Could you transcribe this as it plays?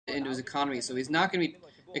into his economy, so he's not going to be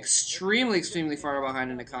extremely far behind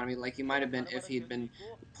in economy like he might have been if he'd been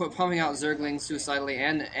pumping out Zerglings suicidally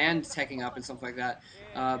and teching up and stuff like that.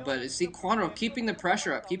 But see, Kwanro keeping the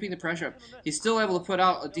pressure up, He's still able to put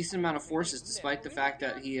out a decent amount of forces despite the fact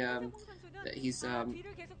that he's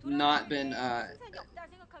not been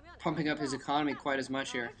pumping up his economy quite as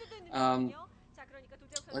much here.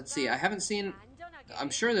 Let's see. I haven't seen. I'm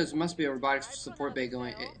sure there must be a robotics support bay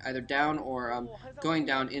going either down or going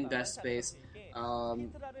down in BeSt space.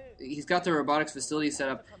 He's got the robotics facility set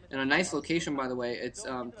up in a nice location, by the way. It's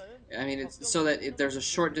I mean, it's so that there's a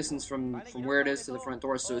short distance from where it is to the front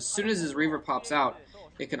door. So as soon as his Reaver pops out,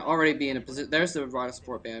 it can already be in a position. There's the robotics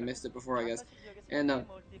support bay. I missed it before, I guess. And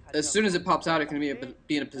as soon as it pops out, it can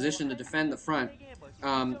be in a position to defend the front.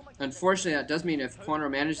 Unfortunately, that does mean if Kwanro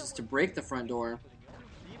manages to break the front door,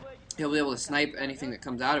 he'll be able to snipe anything that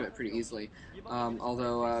comes out of it pretty easily.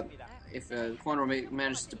 Although, if Kwanro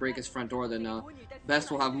manages to break his front door, then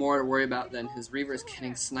BeSt will have more to worry about than his Reavers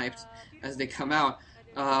getting sniped as they come out.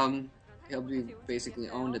 He'll be basically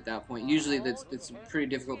owned at that point. Usually, it's pretty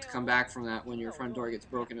difficult to come back from that when your front door gets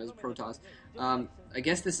broken as a Protoss. I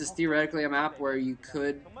guess this is theoretically a map where you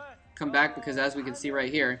could come back because, as we can see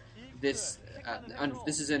right here, this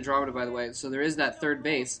is Andromeda, by the way. So there is that third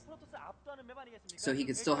base. So he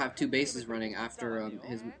could still have two bases running after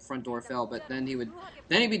his front door fell, but then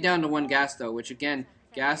he'd be down to one gas though, which again,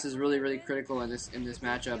 gas is really critical in this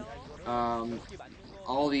matchup.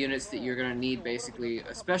 All the units that you're going to need, basically,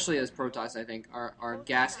 especially as Protoss, I think, are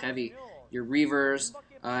gas heavy. Your Reavers,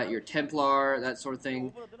 your Templar, that sort of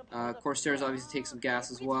thing. Corsairs obviously take some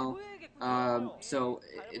gas as well. So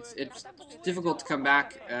it's difficult to come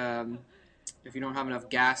back if you don't have enough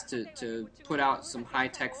gas to put out some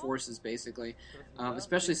high-tech forces, basically.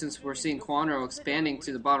 Especially since we're seeing Kwanro expanding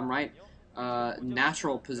to the bottom right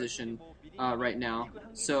natural position right now.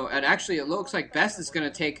 So, and actually it looks like BeSt is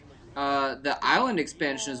going to take the island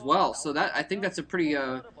expansion as well. So I think that's a pretty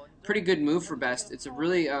good move for BeSt. It's a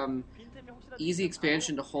really easy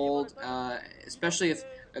expansion to hold, especially if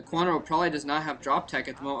Kwanro probably does not have drop tech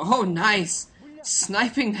at the moment. Oh, nice!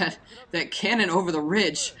 Sniping that cannon over the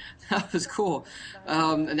ridge. That was cool.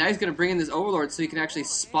 And now he's going to bring in this Overlord so he can actually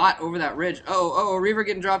spot over that ridge. Oh, Reaver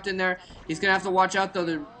getting dropped in there. He's going to have to watch out, though.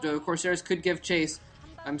 The Corsairs could give chase.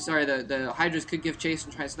 I'm sorry, the Hydras could give chase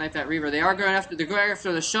and try to snipe that Reaver. They're going after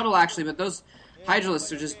the shuttle, actually, but those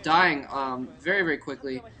Hydralisks are just dying very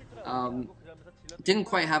quickly. Didn't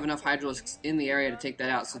quite have enough Hydralisks in the area to take that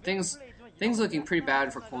out. So things looking pretty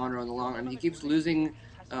bad for Kwanro in the long run. He keeps losing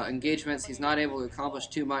engagements. He's not able to accomplish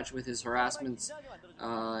too much with his harassments,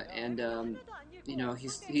 you know,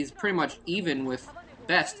 he's pretty much even with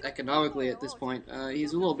BeSt economically at this point.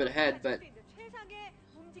 He's a little bit ahead, but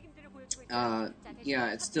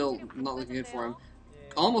yeah, it's still not looking good for him.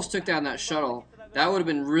 Almost took down that shuttle. That would have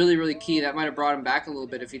been really key. That might have brought him back a little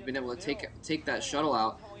bit if he'd been able to take that shuttle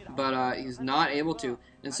out, but he's not able to.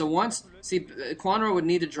 And so Kwanro would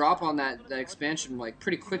need to drop on that expansion like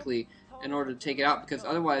pretty quickly in order to take it out, because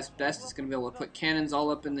otherwise BeSt is going to be able to put cannons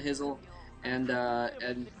all up in the hizzle, and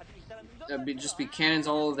just be cannons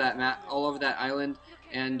all over that map, all over that island,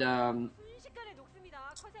 and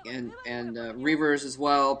Reavers as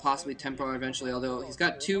well, possibly Templar eventually. Although he's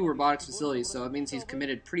got 2 robotics facilities, so it means he's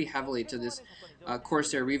committed pretty heavily to this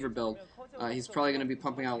Corsair Reaver build. He's probably going to be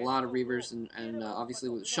pumping out a lot of Reavers and obviously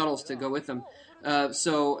with shuttles to go with them.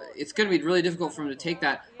 So it's going to be really difficult for him to take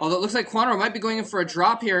that. Although it looks like Kwanro might be going in for a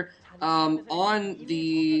drop here on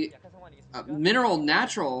the mineral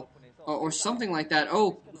natural or something like that.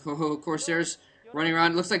 Oh, Corsairs running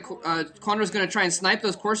around. It looks like Kwanro's going to try and snipe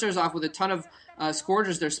those Corsairs off with a ton of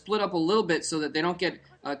Scourgers. They're split up a little bit so that they don't get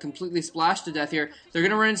completely splashed to death here. They're going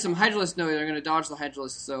to run into some Hydralisks. No, they're going to dodge the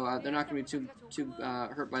Hydralisks, so they're not going to be too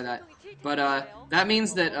hurt by that. But that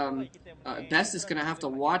means that BeSt is going to have to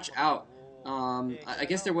watch out. I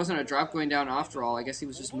guess there wasn't a drop going down after all. I guess he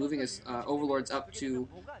was just moving his Overlords up to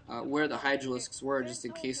where the Hydralisks were, just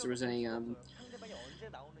in case there was any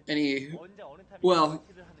well,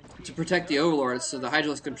 to protect the Overlords, so the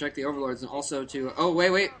Hydralisks can protect the Overlords, and also to, oh,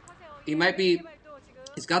 wait, he's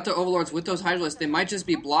got the Overlords with those Hydralisks. They might just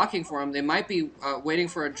be blocking for him. They might be waiting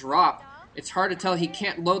for a drop. It's hard to tell. He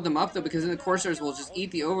can't load them up, though, because then the Corsairs will just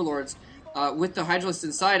eat the Overlords with the Hydralisks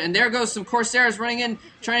inside. And there goes some Corsairs running in,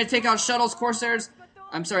 trying to take out shuttles.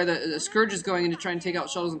 I'm sorry, the Scourge is going in to try and take out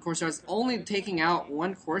shuttles and Corsairs, only taking out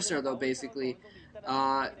one Corsair, though, basically.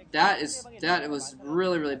 That was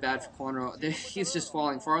really bad for Kwanro. He's just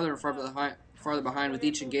falling farther and farther behind with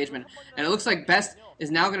each engagement. And it looks like BeSt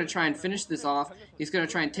is now going to try and finish this off. He's going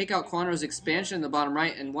to try and take out Kwanro's expansion in the bottom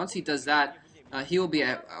right, and once he does that, he will be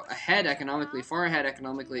ahead economically, far ahead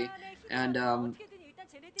economically, and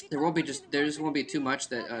there just won't be too much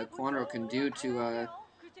that Kwanro can do to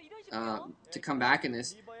come back in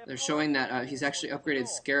this. They're showing that he's actually upgraded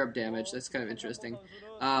Scarab damage. That's kind of interesting.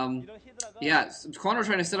 Yeah, so Kwanro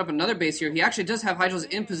trying to set up another base here. He actually does have Hydrals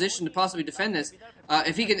in position to possibly defend this.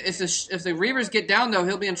 If the Reavers get down though,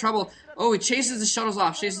 he'll be in trouble. Oh, he chases the shuttles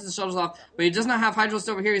off, but he does not have Hydralisk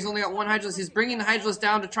over here. He's only got one Hydralisk. He's bringing the Hydralisk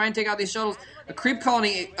down to try and take out these shuttles. A creep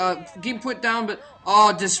colony getting put down, but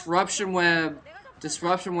oh, disruption web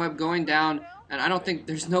going down, and I don't think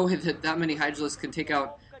there's no way that many Hydralisks can take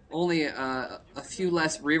out only a few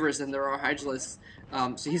less Reavers than there are Hydralisks.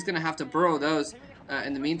 So he's going to have to burrow those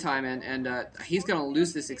in the meantime, and he's going to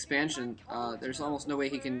lose this expansion. There's almost no way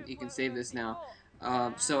he can save this now.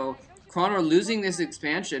 So Kwanro losing this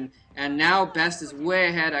expansion, and now BeSt is way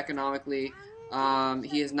ahead economically.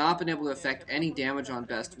 He has not been able to affect any damage on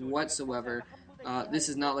BeSt whatsoever. This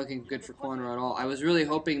is not looking good for Kwanro at all. I was really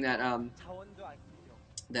hoping that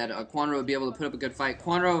Kwanro would be able to put up a good fight.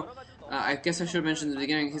 Kwanro, I guess I should have mentioned in the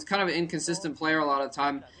beginning, he's kind of an inconsistent player a lot of the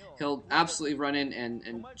time. He'll absolutely run in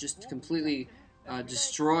and just completely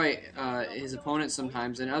destroy his opponents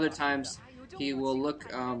sometimes, and other times he will look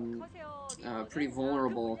pretty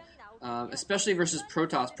vulnerable, especially versus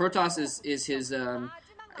Protoss. Protoss is his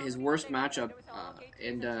worst matchup,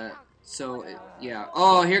 yeah.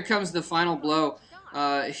 Oh, here comes the final blow.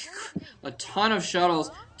 A ton of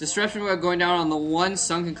shuttles. Disruption web going down on the one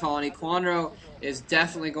sunken colony. Kwanro is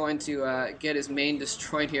definitely going to get his main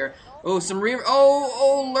destroyed here.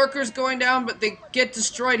 Oh, lurkers going down, but they get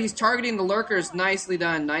destroyed. He's targeting the lurkers. Nicely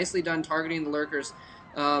done targeting the lurkers.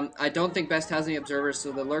 I don't think BeSt has any observers,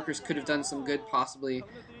 so the lurkers could have done some good possibly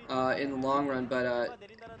in the long run, but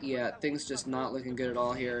yeah, things just not looking good at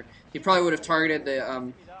all here. He probably would have targeted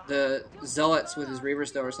the zealots with his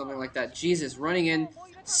Reavers though, or something like that. Jesus, running in,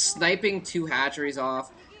 sniping two hatcheries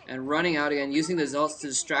off, and running out again, using the zealots to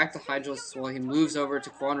distract the Hydralisks while he moves over to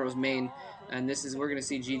Kwanro's main. And we're gonna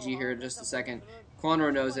see GG here in just a second.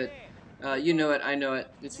 Kwanro knows it. You know it, I know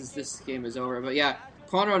it. This game is over. But yeah,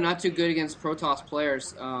 Kwanro not too good against Protoss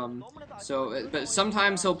players. But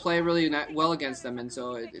sometimes he'll play really well against them, and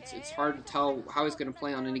so it's hard to tell how he's gonna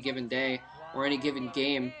play on any given day or any given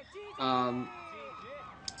game.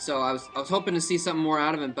 So I was hoping to see something more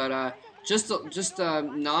out of him, but just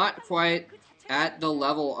not quite at the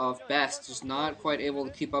level of BeSt. Just not quite able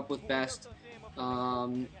to keep up with BeSt.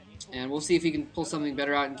 And we'll see if he can pull something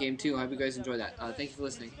better out in Game 2. I hope you guys enjoy that. Thank you for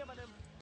listening.